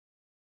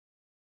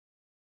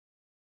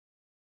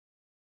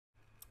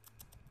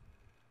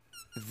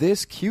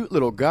This cute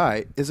little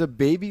guy is a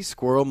baby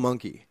squirrel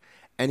monkey,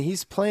 and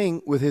he's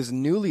playing with his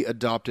newly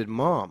adopted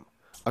mom,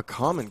 a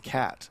common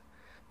cat.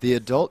 The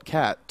adult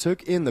cat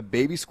took in the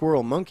baby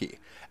squirrel monkey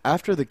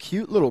after the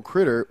cute little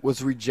critter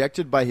was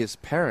rejected by his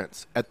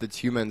parents at the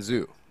Tumen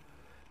Zoo.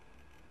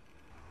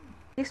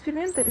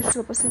 Эксперимент я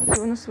решила посадить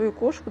его на свою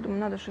кошку,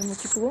 думаю, надо же ему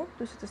тепло,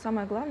 то есть это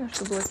самое главное,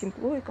 чтобы было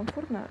тепло и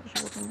комфортно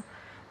животному,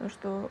 потому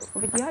что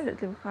в идеале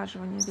для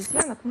выхаживания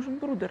обезьянок нужен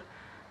брудер,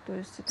 то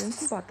есть это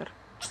инкубатор,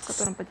 в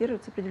котором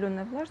поддерживается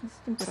определенная влажность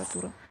и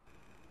температура.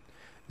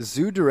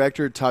 Zoo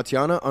director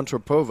Tatiana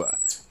Antropova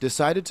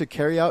decided to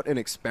carry out an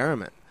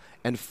experiment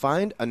and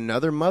find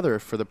another mother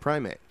for the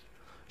primate.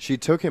 She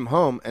took him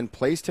home and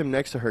placed him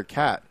next to her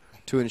cat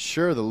to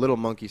ensure the little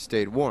monkey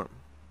stayed warm.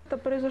 Это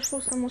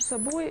произошло само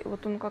собой.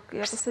 Вот он как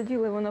я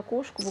посадила его на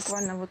кошку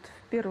буквально вот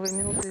в первые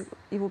минуты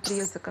его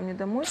приезда ко мне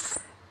домой,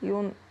 и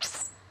он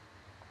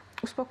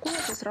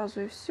успокоился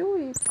сразу и все,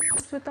 и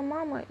что это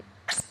мама.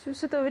 Все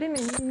с этого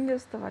времени они не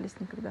расставались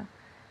никогда.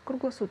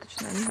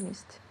 Круглосуточно они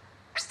вместе.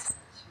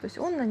 То есть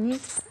он на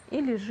ней и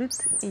лежит,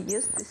 и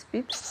ест, и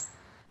спит.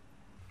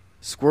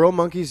 Squirrel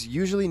monkeys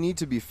usually need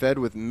to be fed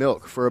with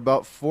milk for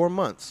about 4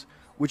 months,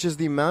 which is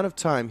the amount of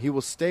time he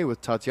will stay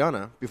with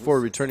Tatiana before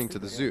returning to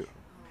the zoo.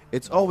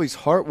 It's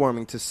always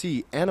heartwarming to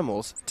see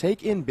animals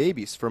take in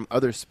babies from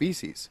other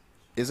species,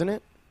 isn't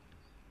it?